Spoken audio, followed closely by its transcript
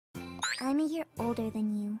I'm a year older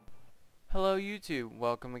than you. Hello YouTube,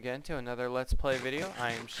 welcome again to another Let's Play video.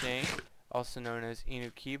 I am Shane, also known as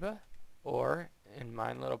Inukiba, or in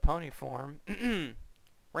My Little Pony form,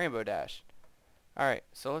 Rainbow Dash. Alright,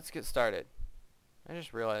 so let's get started. I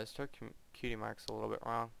just realized our cutie mark's a little bit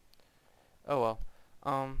wrong. Oh well.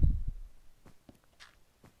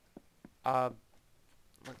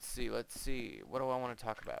 Let's see, what do I want to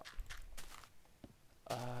talk about?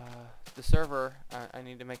 The server, I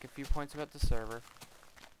need to make a few points about the server.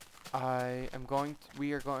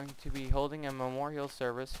 We are going to be holding a memorial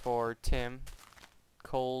service for Tim,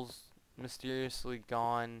 Cole's mysteriously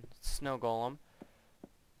gone snow golem.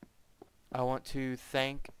 I want to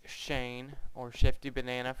thank Shane, or Shifty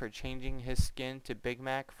Banana, for changing his skin to Big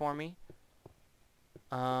Mac for me.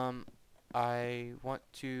 I want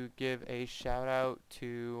to give a shout out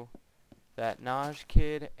to that Naj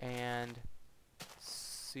kid and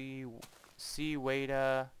C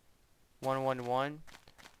Wada 111.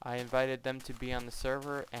 I invited them to be on the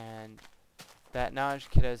server, and that Naj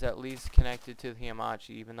kid is at least connected to the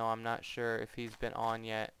Hamachi, even though I'm not sure if he's been on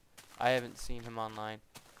yet. I haven't seen him online,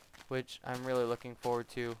 which I'm really looking forward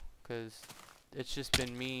to, because it's just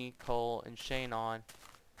been me, Cole, and Shane on,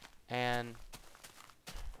 and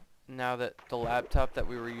now that the laptop that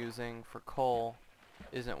we were using for Cole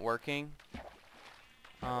isn't working,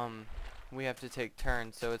 we have to take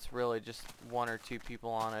turns, so it's really just one or two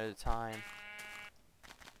people on at a time.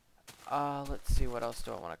 Let's see, what else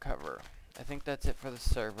do I want to cover? I think that's it for the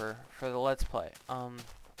server, for the Let's Play.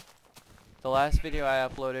 The last video I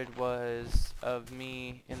uploaded was of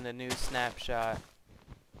me in the new snapshot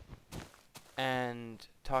and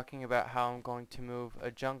talking about how I'm going to move a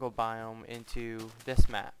jungle biome into this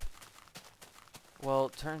map. Well,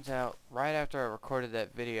 it turns out, right after I recorded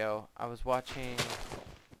that video, I was watching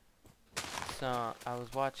some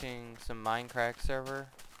Minecraft server,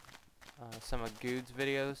 some of Good's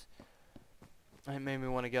videos. It made me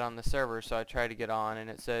want to get on the server, so I tried to get on, and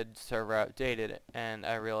it said server outdated, and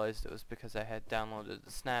I realized it was because I had downloaded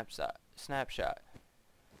the snapshot.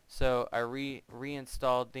 So I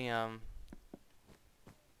reinstalled the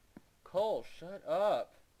Cole, shut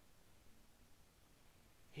up.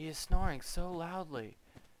 He is snoring so loudly.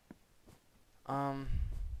 Let's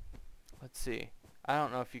see. I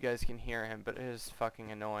don't know if you guys can hear him, but it is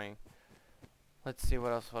fucking annoying. Let's see,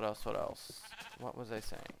 what else? What was I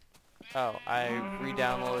saying? Oh, I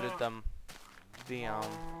re-downloaded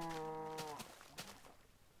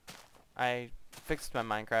I fixed my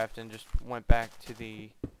Minecraft and just went back to the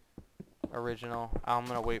original. I'm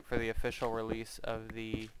gonna wait for the official release of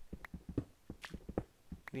the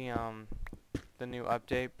new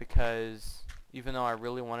update, because even though I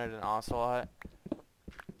really wanted an ocelot,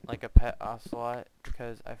 like a pet ocelot,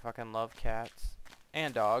 because I fucking love cats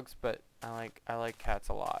and dogs, but I like cats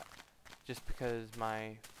a lot, just because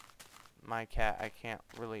my cat I can't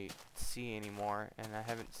really see anymore, and I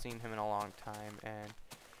haven't seen him in a long time, and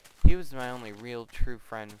he was my only real true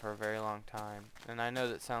friend for a very long time. And I know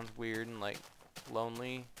that sounds weird and like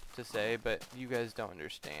lonely to say, but you guys don't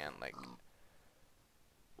understand. Like,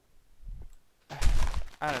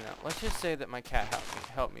 I don't know, let's just say that my cat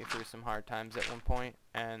helped me through some hard times at one point,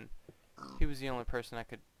 and he was the only person I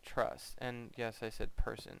could trust. And yes, I said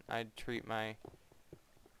person. I'd treat my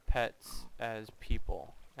pets as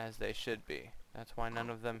people, as they should be. That's why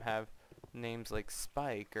none of them have names like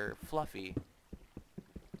Spike or Fluffy.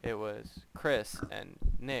 It was Chris and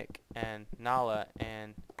Nick and Nala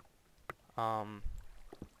and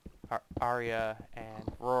Arya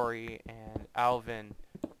and Rory and Alvin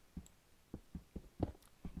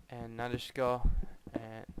and Nadishko,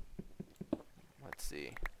 and let's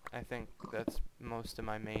see, I think that's most of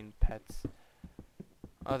my main pets,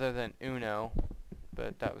 other than Uno,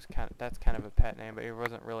 but that's kind of a pet name, but it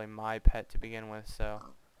wasn't really my pet to begin with. So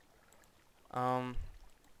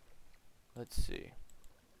let's see.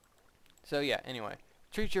 So yeah, anyway,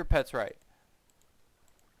 treat your pets right.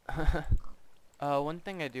 One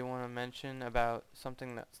thing I do want to mention about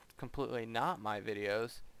something that's completely not my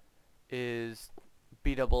videos is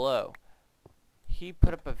BOO. He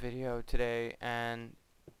put up a video today, and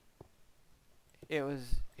he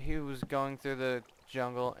was going through the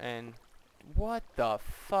jungle, and what the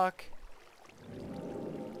fuck?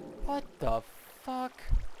 What the fuck?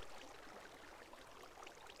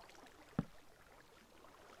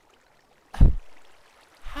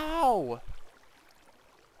 How?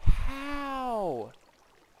 How?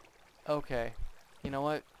 Okay, you know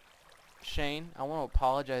what, Shane, I want to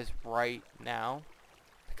apologize right now,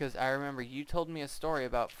 because I remember you told me a story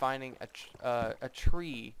about finding a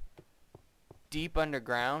tree deep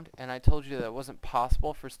underground, and I told you that it wasn't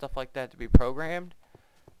possible for stuff like that to be programmed,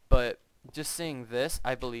 but Just seeing this,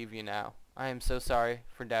 I believe you now. I am so sorry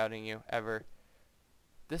for doubting you, ever.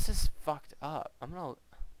 This is fucked up. I'm gonna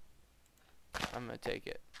take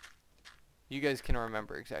it. You guys can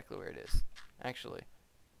remember exactly where it is. Actually,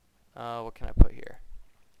 what can I put here?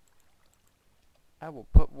 I will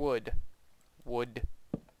put wood. Wood.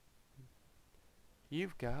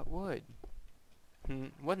 You've got wood.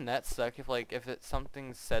 Wouldn't that suck if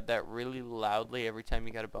something said that really loudly every time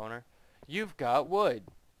you got a boner? You've got wood.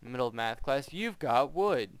 Middle of math class, you've got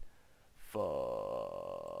wood. Fuck.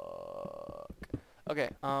 Okay,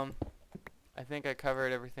 I think I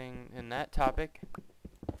covered everything in that topic.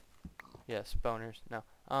 Yes, boners. No.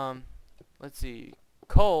 Let's see.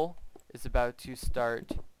 Cole is about to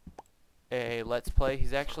start a Let's Play.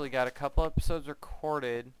 He's actually got a couple episodes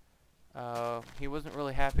recorded. He wasn't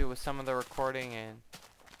really happy with some of the recording, and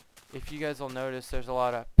if you guys will notice, there's a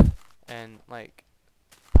lot of and like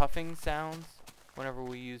puffing sounds whenever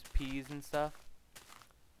we use P's and stuff.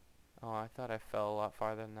 Oh, I thought I fell a lot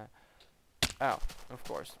farther than that. Oh, of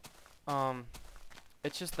course.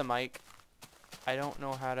 It's just the mic. I don't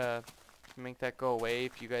know how to make that go away.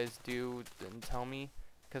 If you guys do, then tell me,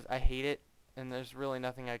 because I hate it, and there's really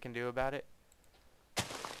nothing I can do about it.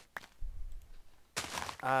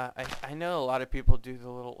 I know a lot of people do the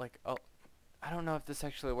little, like, oh, I don't know if this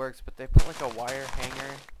actually works, but they put, like, a wire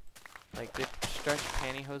hanger, like, they stretch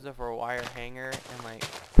pantyhose over a wire hanger and, like,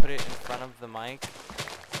 put it in front of the mic.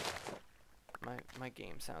 My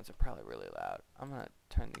game sounds are probably really loud. I'm gonna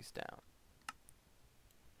turn these down.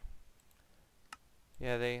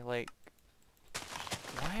 Yeah, they, like,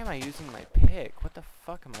 why am I using my pick? What the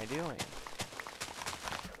fuck am I doing?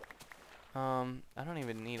 I don't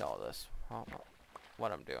even need all this. I don't know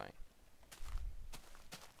what I'm doing.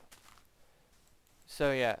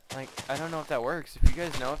 So yeah, like, I don't know if that works. If you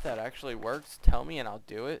guys know if that actually works, tell me and I'll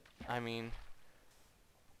do it. I mean,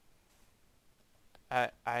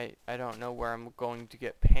 I don't know where I'm going to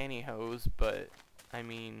get pantyhose, but I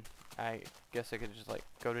mean, I guess I could just like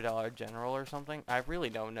go to Dollar General or something. I really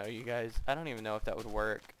don't know, you guys. I don't even know if that would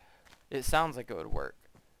work. It sounds like it would work.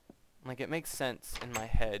 Like, it makes sense in my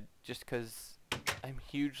head just because I'm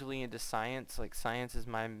hugely into science. Like, science is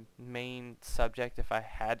my main subject if I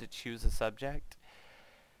had to choose a subject.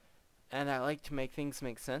 And I like to make things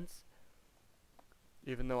make sense,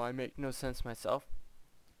 even though I make no sense myself.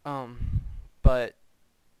 But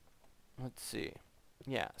let's see.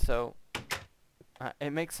 Yeah, so it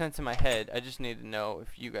makes sense in my head. I just need to know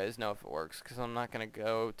if you guys know if it works, because I'm not going to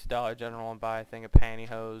go to Dollar General and buy a thing of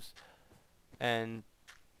pantyhose and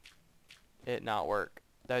it not work.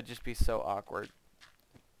 That'd just be so awkward.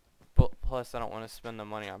 Plus, I don't want to spend the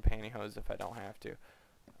money on pantyhose if I don't have to.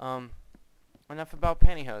 Enough about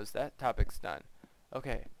pantyhose. That topic's done.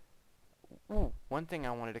 Okay. Ooh, one thing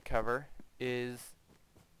I wanted to cover is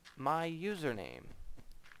my username.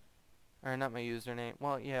 Or not my username.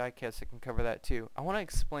 Well, yeah, I guess I can cover that too. I want to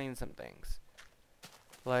explain some things.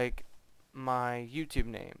 Like my YouTube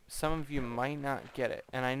name. Some of you might not get it.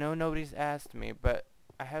 And I know nobody's asked me, but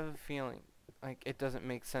I have a feeling like it doesn't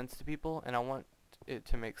make sense to people, and I want it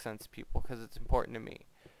to make sense to people because it's important to me.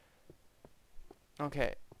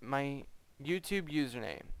 Okay, my YouTube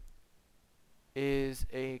username is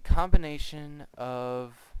a combination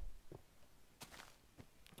of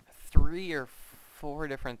 3 or 4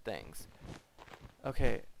 different things.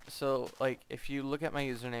 Okay, so like if you look at my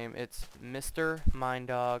username, it's Mr.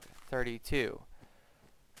 Minddog32,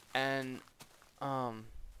 and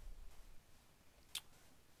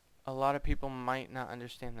a lot of people might not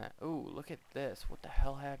understand that. Ooh, look at this. What the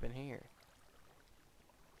hell happened here?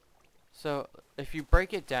 So if you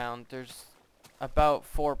break it down, there's about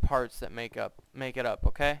 4 parts that make it up,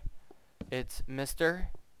 okay? It's Mr.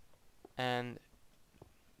 and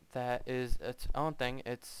that is its own thing.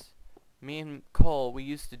 It's me and Cole, we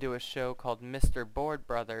used to do a show called Mr. Board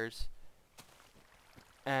Brothers,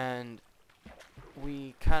 and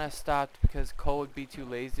we kind of stopped because Cole would be too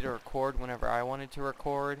lazy to record whenever I wanted to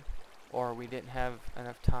record, or we didn't have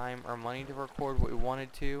enough time or money to record what we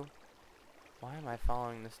wanted to. Why am I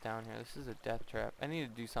following this down here? This is a death trap. I need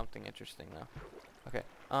to do something interesting though. Okay.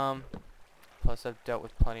 Plus I've dealt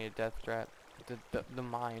with plenty of death trap. The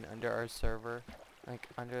mine under our server, like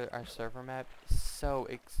under our server map, is so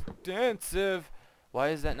extensive. Why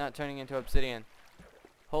is that not turning into obsidian?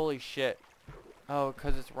 Holy shit. Oh,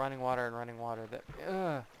 cause it's running water and running water. That.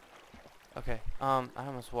 Okay. I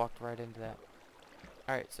almost walked right into that.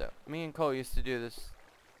 All right. So me and Cole used to do this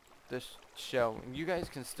show. You guys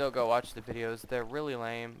can still go watch the videos. They're really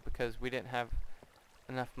lame because we didn't have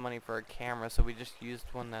enough money for a camera, so we just used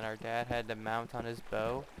one that our dad had to mount on his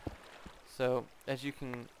bow. So as you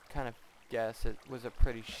can kind of guess it was a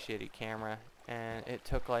pretty shitty camera, and it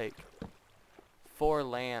took like 4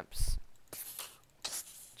 lamps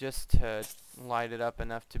just to light it up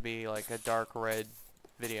enough to be like a dark red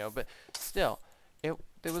video. But still, it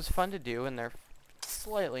was fun to do, and they're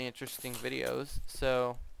slightly interesting videos.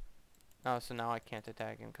 So so now I can't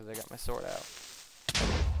attack him because I got my sword out.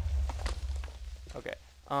 Okay.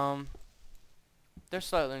 They're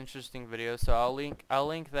slightly interesting videos, so I'll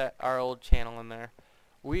link that our old channel in there.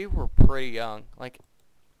 We were pretty young. Like,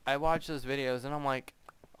 I watch those videos and I'm like,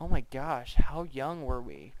 oh my gosh, how young were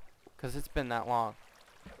we? Because it's been that long.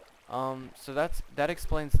 So that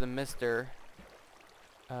explains the Mr.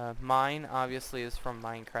 Mine obviously is from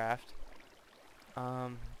Minecraft.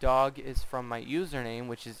 Dog is from my username,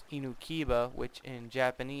 which is Inukiba, which in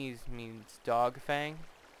Japanese means dog fang.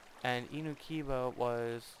 And Inukiba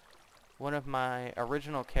was one of my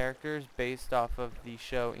original characters based off of the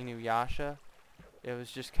show Inuyasha. It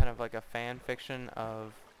was just kind of like a fan fiction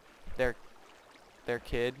of their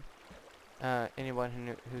kid.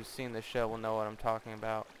 Anyone who's seen the show will know what I'm talking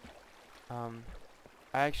about. I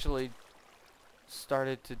actually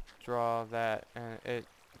started to draw that, and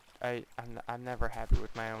I'm never happy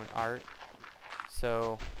with my own art,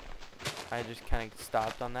 so I just kind of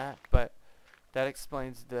stopped on that. But that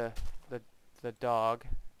explains the dog.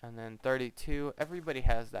 And then 32, everybody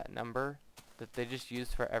has that number that they just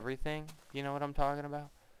use for everything. You know what I'm talking about?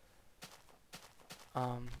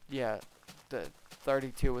 Yeah, the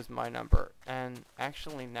 32 was my number. And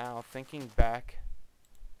actually now, thinking back,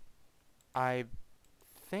 I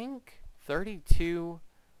think 32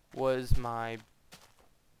 was my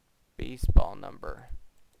baseball number.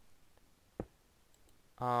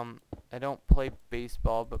 I don't play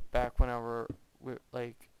baseball, but back when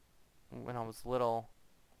when I was little,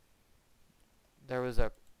 there was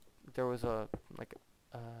a like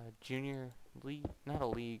a junior league, not a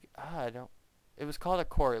league. It was called a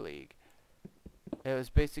core league. It was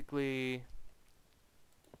basically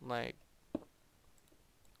like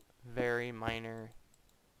very minor,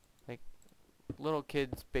 like little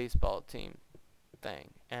kids baseball team thing,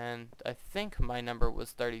 and I think my number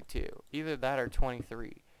was 32, either that or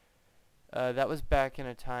 23. That was back in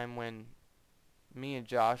a time when me and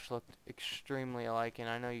Josh looked extremely alike, and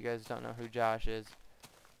I know you guys don't know who Josh is,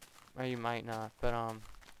 or you might not, but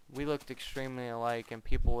we looked extremely alike, and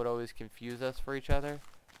people would always confuse us for each other,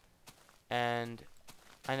 and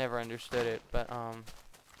I never understood it. But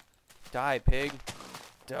die, pig,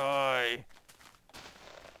 die.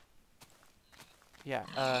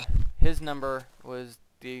 Yeah, his number was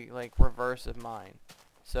the reverse of mine,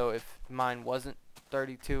 so if mine wasn't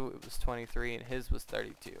 32, it was 23, and his was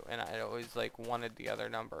 32, and I always wanted the other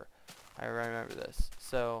number. I remember this.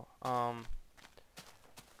 So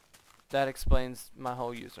that explains my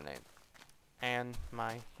whole username and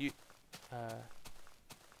my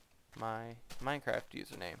my Minecraft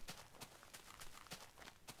username.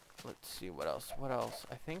 Let's see what else.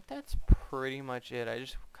 I think that's pretty much it. I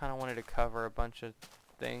just kind of wanted to cover a bunch of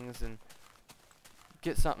things and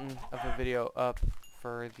get something of a video up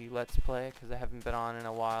for the Let's Play, because I haven't been on in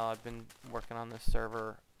a while. I've been working on this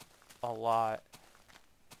server a lot.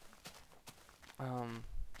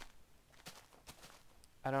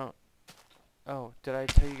 Oh, did I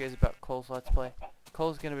tell you guys about Cole's Let's Play?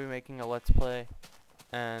 Cole's gonna be making a Let's Play,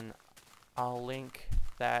 and I'll link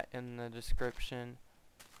that in the description.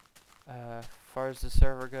 As far as the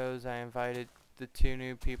server goes, I invited the 2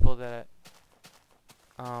 new people that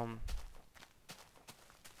I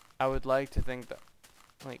would like to think that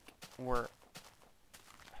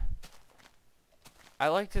I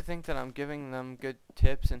like to think that I'm giving them good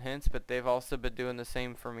tips and hints, but they've also been doing the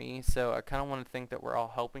same for me, so I kind of want to think that we're all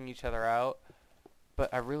helping each other out,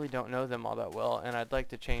 but I really don't know them all that well, and I'd like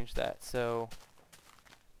to change that. So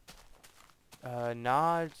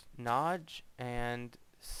Naj and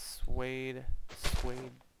Suede,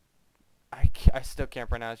 I still can't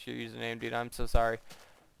pronounce your username, dude. I'm so sorry.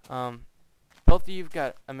 Both of you've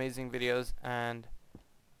got amazing videos, and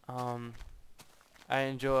I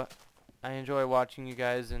enjoy watching you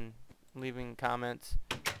guys and leaving comments.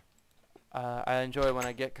 I enjoy when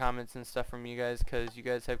I get comments and stuff from you guys, because you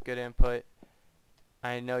guys have good input.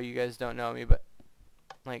 I know you guys don't know me, but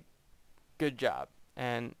good job,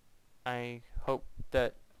 and I hope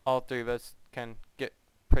that all 3 of us can get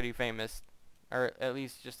pretty famous, or at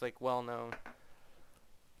least just well known.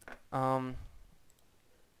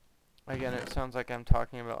 Again, it sounds like I'm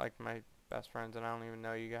talking about my best friends, and I don't even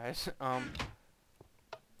know you guys.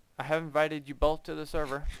 I have invited you both to the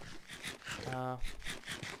server. I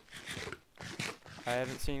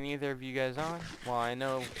haven't seen either of you guys on. Well, I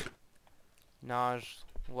know Naj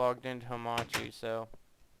logged into Hamachi, so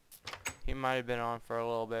He might have been on for a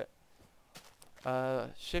little bit.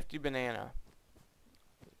 Shifty Banana.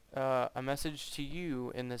 A message to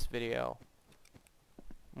you in this video.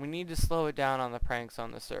 We need to slow it down on the pranks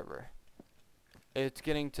on the server. It's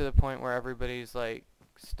getting to the point where everybody's like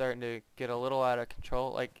starting to get a little out of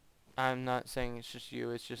control. Like, I'm not saying it's just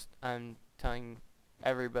you, it's just I'm telling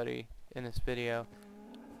everybody in this video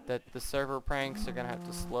that the server pranks are gonna have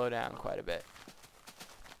to slow down quite a bit.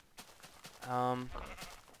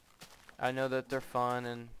 I know that they're fun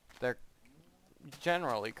and they're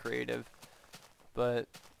generally creative, but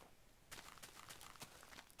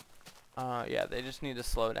yeah, they just need to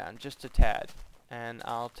slow down just a tad. And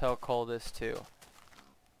I'll tell Cole this too.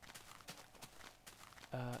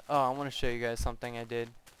 Oh, I want to show you guys something I did.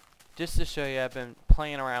 Just to show you, I've been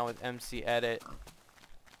playing around with MC Edit.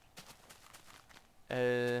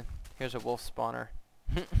 Here's a wolf spawner.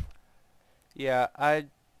 Yeah, I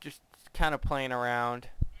just kind of playing around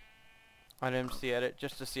on MC Edit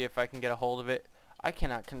just to see if I can get a hold of it. I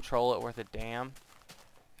cannot control it worth a damn.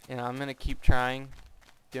 You know, I'm gonna keep trying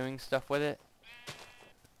doing stuff with it.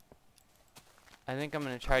 I think I'm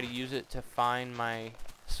gonna try to use it to find my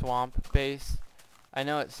swamp base. I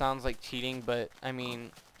know it sounds like cheating, but I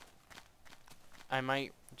mean, I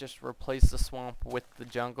might just replace the swamp with the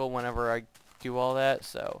jungle whenever I do all that,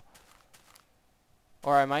 so.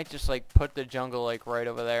 Or I might just like put the jungle like right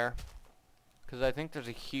over there, because I think there's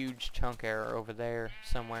a huge chunk error over there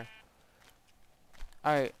somewhere.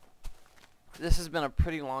 Alright, this has been a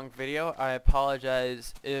pretty long video. I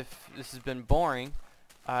apologize if this has been boring.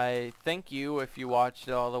 I thank you if you watched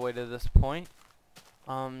it all the way to this point.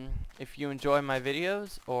 If you enjoy my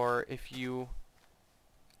videos, or if you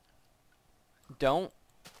don't,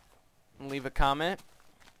 leave a comment.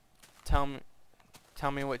 Tell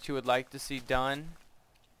me what you would like to see done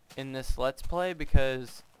in this Let's Play,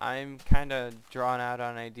 because I'm kind of drawn out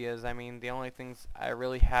on ideas. I mean, the only things I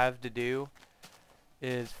really have to do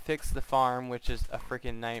is fix the farm, which is a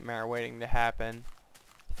freaking nightmare waiting to happen,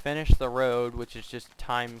 finish the road, which is just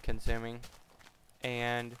time consuming,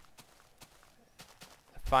 and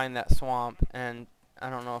find that swamp, and I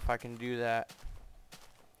don't know if I can do that.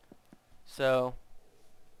 So,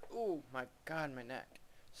 oh my god, my neck.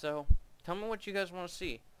 So, tell me what you guys want to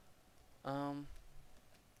see. I'm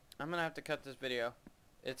gonna have to cut this video.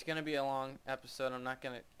 It's gonna be a long episode. I'm not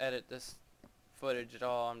gonna edit this footage at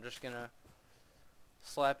all. I'm just gonna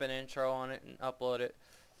slap an intro on it and upload it.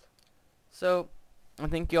 So, I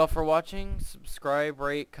thank you all for watching. Subscribe,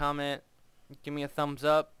 rate, comment, give me a thumbs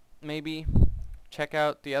up, maybe. Check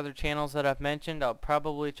out the other channels that I've mentioned. I'll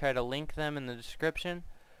probably try to link them in the description.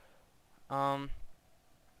 And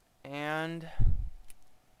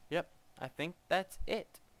yep, I think that's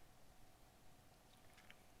it.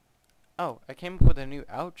 Oh, I came up with a new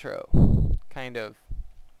outro, kind of.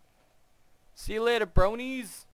 See you later, bronies!